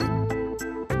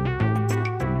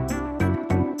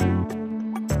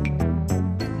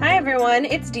everyone,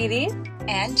 it's Dee Dee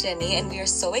and Jenny, and we are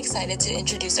so excited to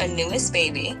introduce our newest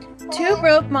baby, Two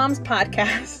Broke Moms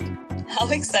Podcast. How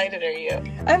excited are you?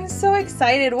 I'm so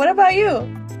excited. What about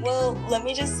you? Well, let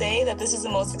me just say that this is the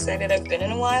most excited I've been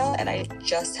in a while, and I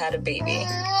just had a baby.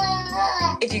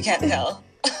 If you can't tell.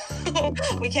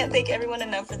 We can't thank everyone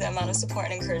enough for the amount of support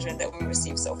and encouragement that we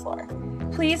received so far.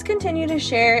 Please continue to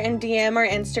share and DM our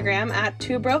Instagram at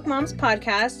Two Broke Moms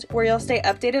Podcast, where you'll stay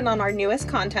updated on our newest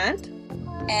content.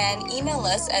 And email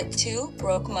us at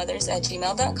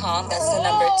twoBrokeMothers@gmail.com. That's the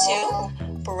number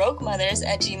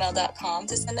 2BrokeMothers@gmail.com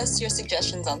to send us your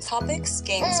suggestions on topics,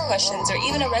 games, questions, or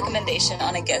even a recommendation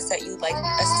on a guest that you'd like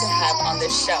us to have on the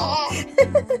show.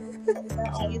 That's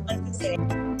all you'd like to say.